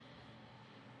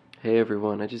Hey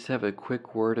everyone, I just have a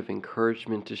quick word of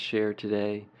encouragement to share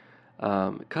today.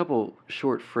 A couple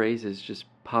short phrases just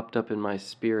popped up in my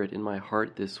spirit, in my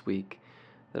heart this week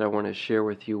that I want to share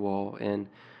with you all. And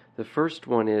the first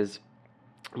one is,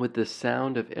 with the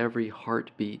sound of every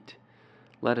heartbeat,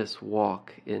 let us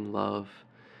walk in love.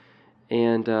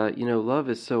 And, love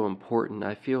is so important.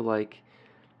 I feel like,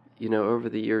 over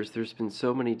the years, there's been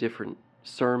so many different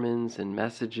sermons and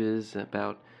messages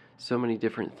about so many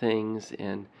different things,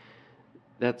 and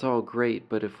that's all great,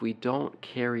 but if we don't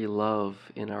carry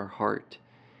love in our heart,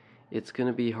 it's going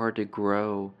to be hard to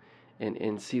grow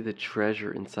and see the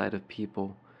treasure inside of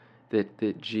people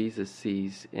that Jesus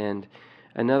sees. And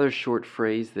another short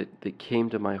phrase that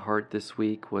came to my heart this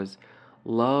week was,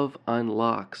 love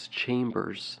unlocks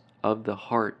chambers of the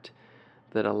heart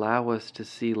that allow us to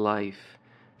see life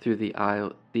through the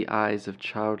eyes of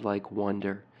childlike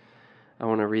wonder. I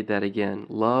want to read that again.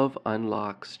 Love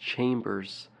unlocks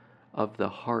chambers of the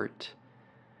heart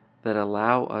that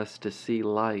allow us to see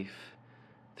life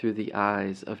through the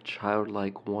eyes of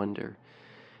childlike wonder.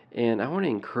 And I want to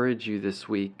encourage you this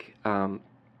week,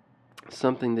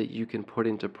 something that you can put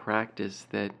into practice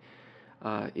that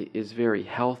is very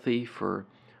healthy for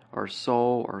our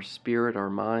soul, our spirit, our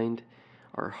mind,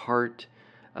 our heart.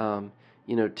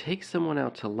 Take someone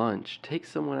out to lunch, take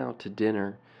someone out to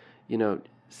dinner,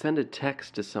 send a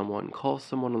text to someone, call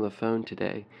someone on the phone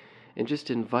today, and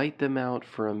just invite them out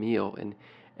for a meal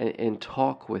and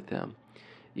talk with them.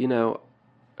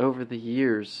 Over the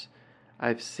years,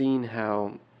 I've seen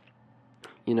how,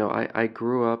 I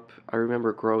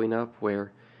remember growing up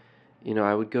where,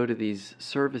 I would go to these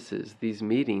services, these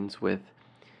meetings with,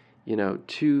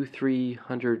 200,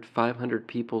 300, 500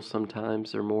 people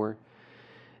sometimes or more.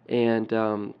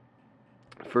 And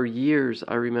for years,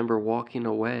 I remember walking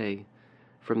away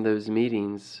from those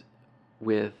meetings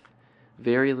with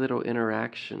very little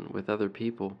interaction with other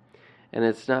people. And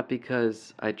it's not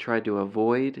because I tried to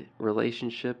avoid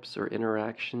relationships or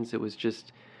interactions. It was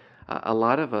just a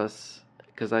lot of us,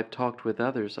 because I've talked with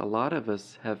others, a lot of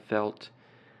us have felt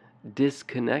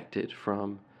disconnected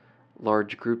from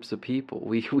large groups of people.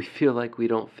 We feel like we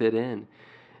don't fit in.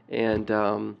 And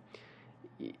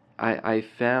I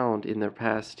found in the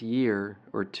past year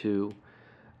or two,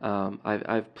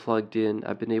 I've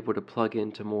been able to plug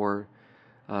into more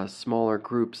smaller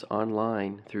groups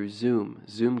online through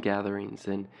Zoom gatherings,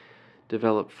 and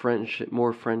develop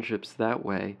more friendships that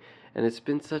way. And it's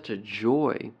been such a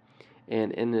joy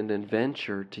and an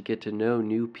adventure to get to know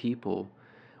new people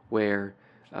where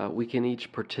we can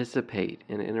each participate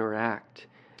and interact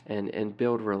and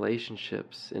build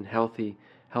relationships in healthy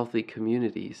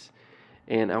communities.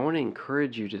 And I want to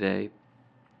encourage you today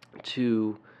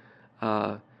to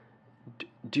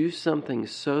do something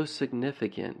so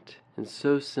significant and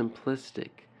so simplistic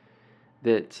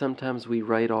that sometimes we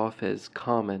write off as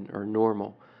common or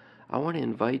normal. I want to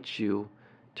invite you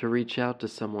to reach out to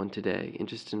someone today and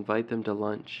just invite them to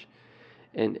lunch,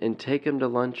 and take them to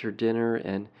lunch or dinner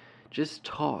and just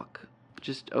talk.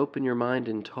 Just open your mind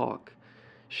and talk.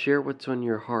 Share what's on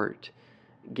your heart.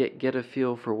 Get a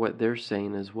feel for what they're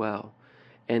saying as well.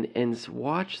 And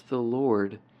watch the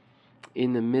Lord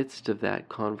in the midst of that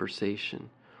conversation.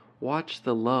 Watch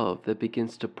the love that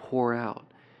begins to pour out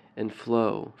and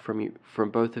flow from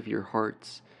both of your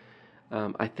hearts.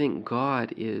 I think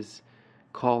God is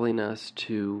calling us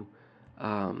to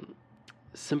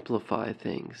simplify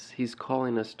things. He's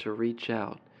calling us to reach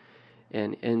out.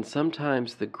 And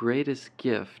sometimes the greatest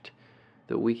gift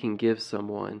that we can give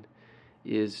someone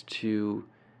is to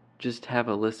just have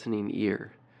a listening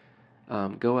ear.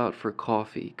 Go out for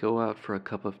coffee, go out for a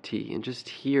cup of tea, and just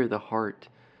hear the heart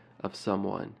of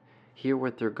someone. Hear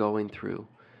what they're going through.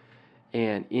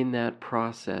 And in that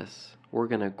process, we're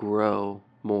going to grow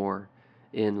more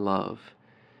in love.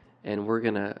 And we're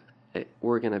going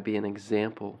to be an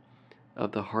example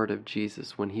of the heart of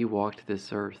Jesus when he walked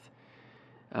this earth.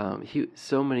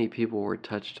 So many people were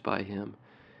touched by him.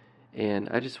 And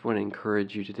I just want to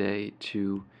encourage you today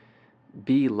to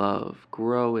be love,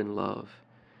 grow in love.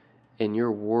 And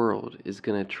your world is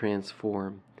going to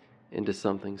transform into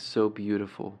something so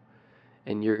beautiful.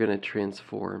 And you're going to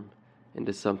transform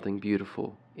into something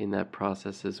beautiful in that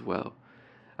process as well.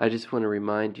 I just want to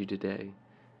remind you today,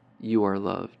 you are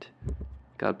loved.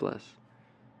 God bless.